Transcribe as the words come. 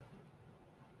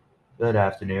Good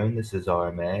afternoon. This is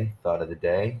RMA, Thought of the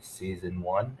Day, Season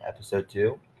 1, Episode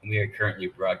 2. We are currently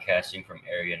broadcasting from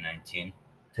Area 19.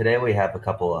 Today we have a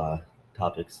couple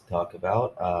topics to talk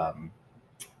about.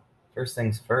 First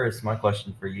things first, my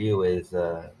question for you is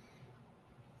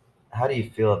how do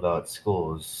you feel about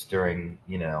schools during,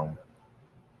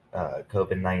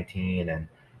 COVID-19, and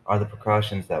are the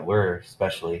precautions that we're,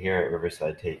 especially here at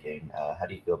Riverside, taking, how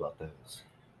do you feel about those?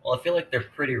 Well, I feel like they're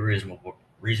pretty reasonable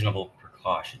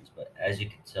precautions, but as you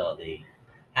can tell, they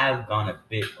have gone a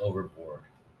bit overboard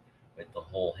with the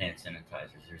whole hand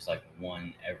sanitizers. There's like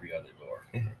one every other door.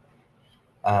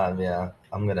 Yeah,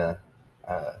 I'm gonna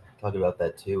talk about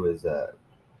that too. Is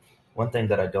one thing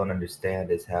that I don't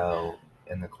understand is how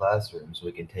in the classrooms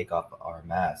we can take off our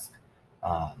mask.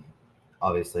 Um,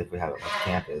 Obviously, if we have it off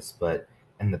campus, but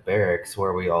in the barracks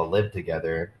where we all live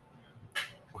together,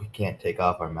 we can't take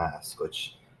off our mask,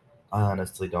 which I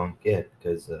honestly don't get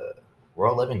because we're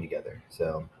all living together.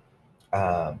 So,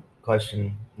 another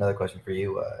question for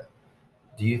you: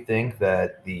 do you think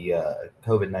that the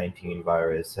COVID-19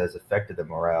 virus has affected the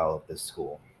morale of this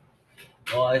school?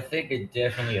 Well, I think it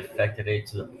definitely affected it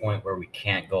to the point where we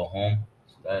can't go home.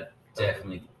 So that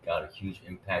definitely got a huge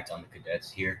impact on the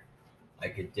cadets here. I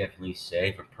could definitely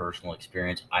say, from personal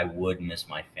experience, I would miss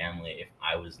my family if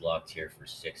I was locked here for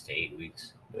 6 to 8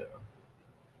 weeks. Yeah,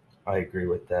 I agree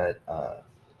with that.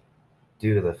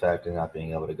 Due to the fact of not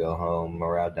being able to go home,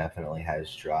 morale definitely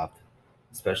has dropped,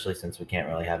 especially since we can't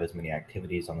really have as many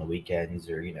activities on the weekends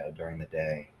or during the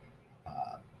day.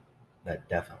 Uh, that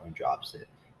definitely drops it.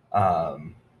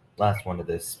 Um, Last one to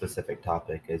this specific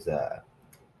topic is: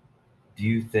 do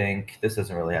you think this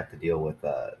doesn't really have to deal with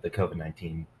the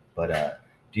COVID-19, but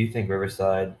do you think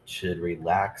Riverside should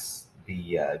relax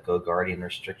the Go Guardian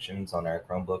restrictions on our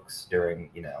Chromebooks during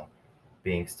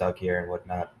being stuck here and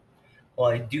whatnot? Well,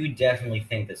 I do definitely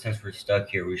think that since we're stuck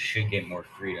here, we should get more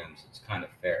freedoms. It's kind of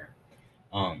fair.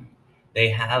 Um, they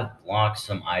have blocked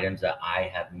some items that I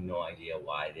have no idea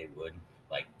why they would,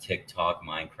 like TikTok,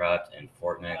 Minecraft, and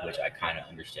Fortnite, which I kind of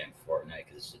understand Fortnite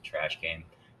because it's a trash game,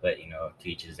 but to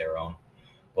each his their own.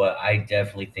 But I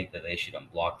definitely think that they should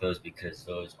unblock those because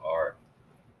those are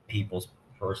people's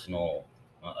personal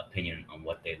opinion on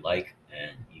what they like,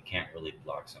 and you can't really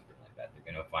block something like that.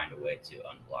 They're gonna find a way to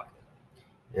unblock it.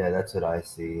 Yeah, that's what I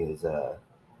see. Is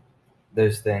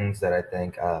there's things that I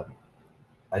think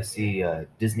I see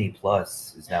Disney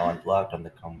Plus is now unblocked on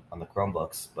on the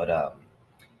Chromebooks, but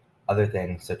other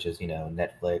things such as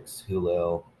Netflix,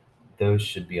 Hulu, those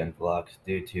should be unblocked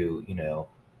due to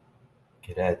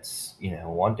cadets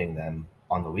wanting them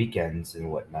on the weekends and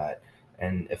whatnot.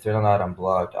 And if they're not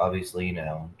unblocked, obviously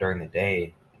during the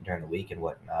day, during the week and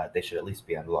whatnot, they should at least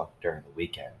be unblocked during the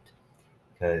weekend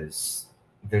because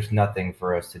there's nothing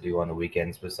for us to do on the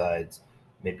weekends besides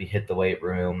maybe hit the weight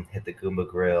room, hit the Goomba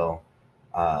Grill,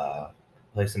 uh,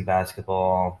 play some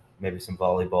basketball, maybe some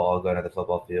volleyball, go to the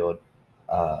football field.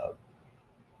 Uh,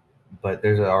 but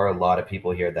there are a lot of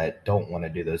people here that don't want to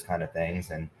do those kind of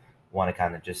things and want to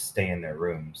kind of just stay in their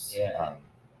rooms. Yeah,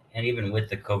 and even with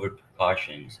the COVID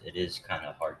precautions, it is kind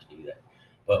of hard to do that.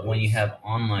 But It when you is. have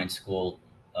online school,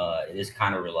 it is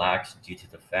kind of relaxed due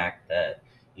to the fact that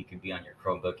you can be on your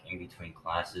Chromebook in between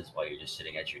classes while you're just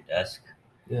sitting at your desk.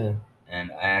 Yeah.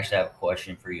 And I actually have a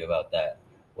question for you about that.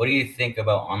 What do you think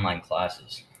about online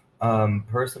classes?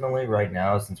 Personally, right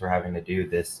now, since we're having to do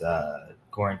this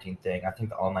quarantine thing, I think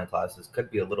the online classes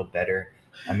could be a little better.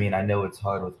 I mean, I know it's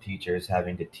hard with teachers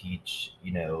having to teach,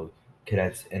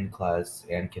 cadets in class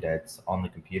and cadets on the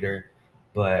computer,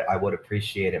 but I would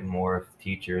appreciate it more if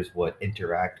teachers would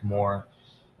interact more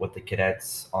with the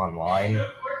cadets online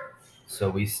so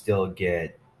we still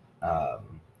get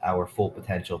our full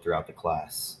potential throughout the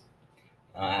class.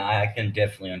 I can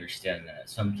definitely understand that.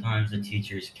 Sometimes the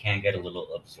teachers can get a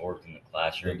little absorbed in the They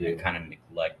classroom and do. kind of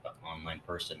neglect the online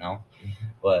personnel. Mhm.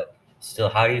 But still,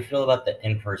 how do you feel about the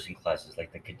in-person classes,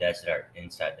 like the cadets that are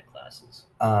inside the classes?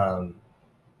 Um,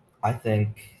 I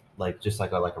think like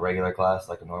a regular class,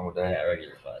 like a normal day. Yeah,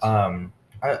 regular class. Um,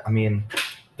 I mean,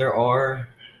 there are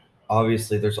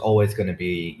obviously there's always going to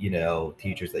be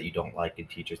teachers that you don't like and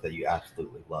teachers that you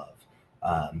absolutely love.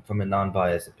 From a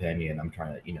non-biased opinion, I'm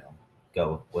trying to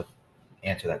go with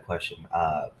answer that question.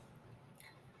 I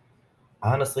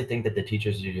honestly think that the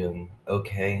teachers are doing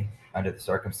okay under the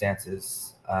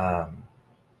circumstances.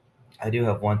 I do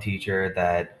have one teacher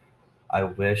that I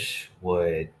wish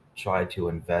would try to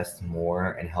invest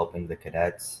more in helping the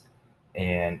cadets,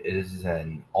 and it is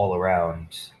an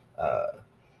all-around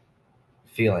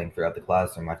feeling throughout the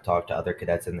classroom. I've talked to other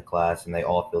cadets in the class, and they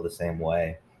all feel the same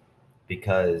way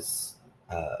because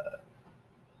uh,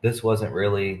 this wasn't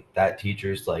really that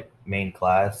teacher's like main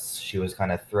class. She was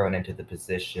kind of thrown into the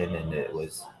position, and it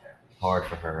was hard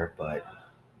for her. But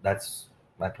that's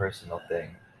my personal thing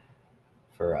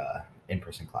for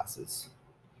in-person classes.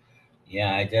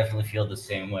 Yeah, I definitely feel the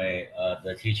same way.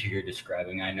 The teacher you're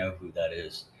describing, I know who that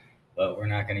is, but we're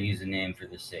not going to use the name for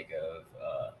the sake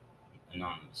of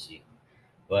anonymity.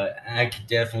 But I could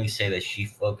definitely say that she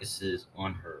focuses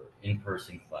on her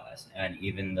in-person class, and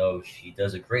even though she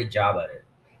does a great job at it,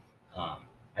 um,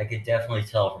 I could definitely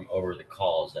tell from over the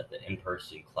calls that the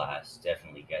in-person class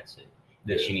definitely gets it.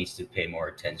 That Yeah. she needs to pay more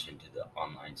attention to the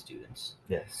online students.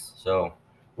 Yes. So,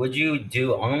 would you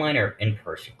do online or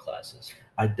in-person classes?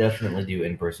 I definitely do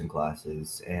in-person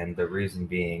classes, and the reason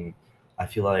being, I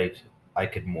feel like I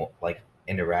could more like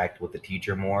interact with the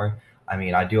teacher more. I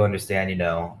mean, I do understand,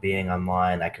 being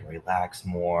online, I can relax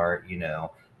more,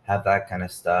 have that kind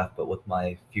of stuff. But with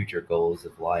my future goals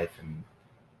of life and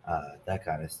that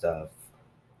kind of stuff,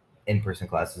 in-person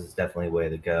classes is definitely a way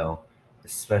to go,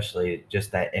 especially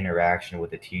just that interaction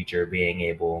with the teacher, being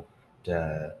able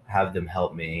to have them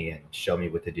help me and show me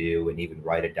what to do and even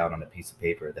write it down on a piece of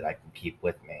paper that I can keep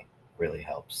with me really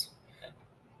helps.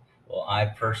 Well, I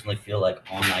personally feel like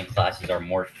online classes are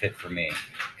more fit for me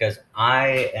because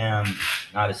I am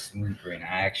not a smooth brain.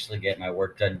 I actually get my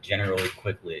work done generally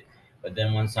quickly, but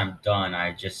then once I'm done,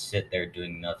 I just sit there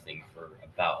doing nothing for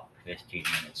about 15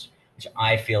 minutes, which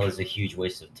I feel is a huge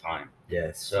waste of time.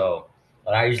 Yes. So,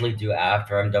 what I usually do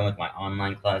after I'm done with my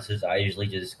online classes, I usually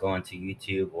just go onto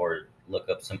YouTube or look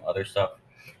up some other stuff.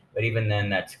 But even then,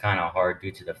 that's kind of hard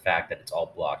due to the fact that it's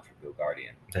all blocked for Go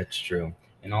Guardian. That's true.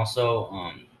 And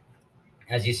also,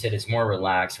 as you said, it's more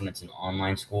relaxed when it's an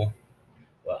online school.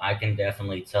 But I can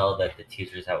definitely tell that the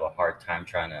teachers have a hard time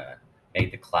trying to make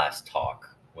the class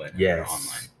talk when they're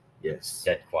online. Yes. It's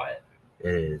dead quiet.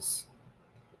 It is.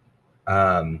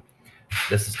 Um,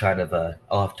 this is kind of a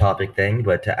off-topic thing,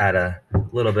 but to add a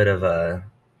little bit of a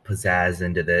pizzazz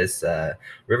into this,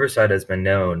 Riverside has been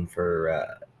known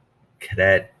for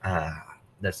cadet.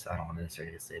 This I don't want to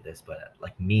necessarily say this, but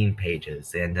like meme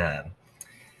pages, and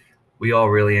we all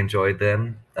really enjoyed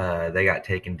them. They got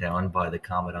taken down by the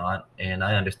commandant, and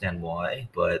I understand why,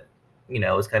 but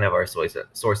it was kind of our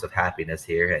source of happiness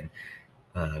here,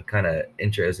 and kind of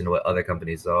interest in what other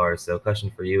companies are. So,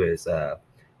 question for you is,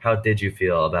 how did you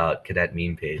feel about cadet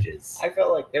meme pages? I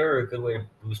felt like they were a good way to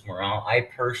boost morale. I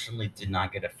personally did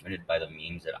not get offended by the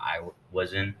memes that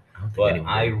was in, I don't think but anyone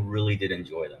I did. really did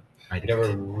enjoy them. I They were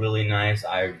did. really nice.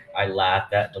 I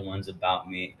laughed at the ones about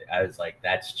me. I was like,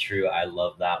 "That's true. I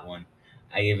love that one."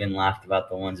 I even laughed about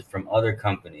the ones from other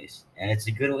companies, and it's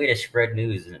a good way to spread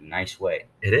news in a nice way.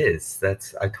 It is.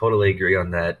 I totally agree on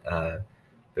that.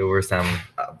 There were some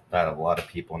about a lot of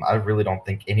people, and I really don't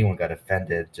think anyone got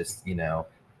offended. Just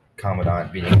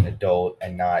commandant being an adult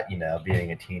and not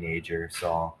being a teenager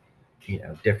saw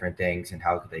different things and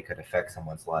how they could affect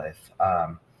someone's life.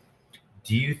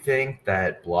 Do you think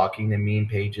that blocking the meme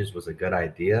pages was a good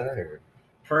idea? Or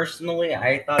Personally,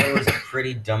 I thought it was a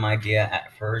pretty dumb idea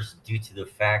at first due to the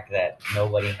fact that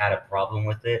nobody had a problem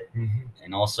with it,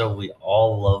 and also we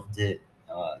all loved it.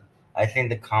 I think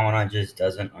the commandant just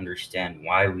doesn't understand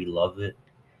why we love it,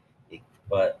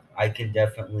 but I can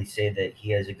definitely say that he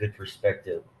has a good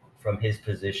perspective from his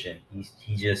position.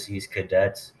 He just sees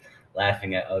cadets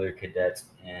laughing at other cadets,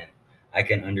 and I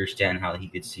can understand how he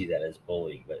could see that as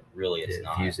bullying, but really it's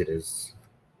not. views it as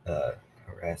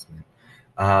harassment.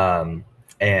 Um,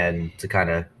 and to kind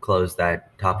of close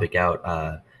that topic out,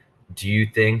 do you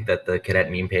think that the cadet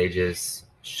meme pages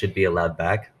should be allowed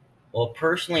back? Well,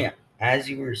 personally, as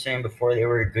you were saying before, they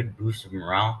were a good boost of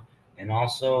morale, and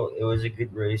also it was a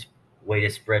good way to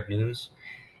spread news.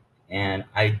 And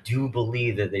I do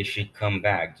believe that they should come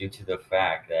back due to the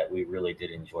fact that we really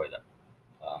did enjoy them.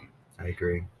 Um, I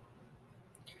agree.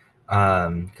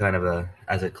 Kind of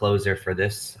as a closer for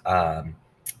this, I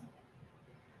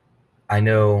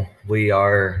know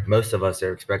most of us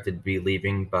are expected to be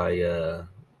leaving by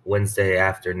Wednesday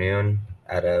afternoon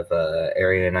out of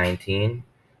Area 19.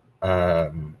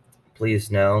 Please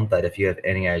know that if you have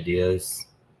any ideas,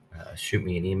 shoot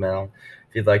me an email.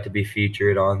 If you'd like to be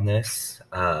featured on this,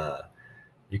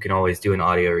 you can always do an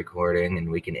audio recording and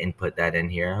we can input that in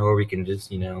here, or we can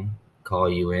just, call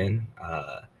you in.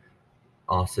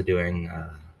 Also doing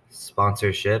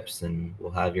sponsorships, and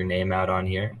we'll have your name out on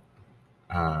here.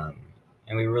 and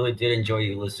we really did enjoy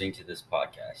you listening to this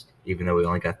podcast. Even though we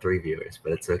only got 3 viewers,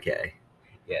 but it's okay.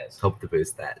 Yes. Hope to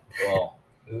boost that. Well,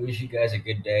 we wish you guys a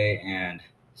good day and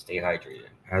stay hydrated.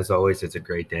 As always, it's a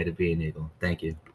great day to be an Eagle. Thank you.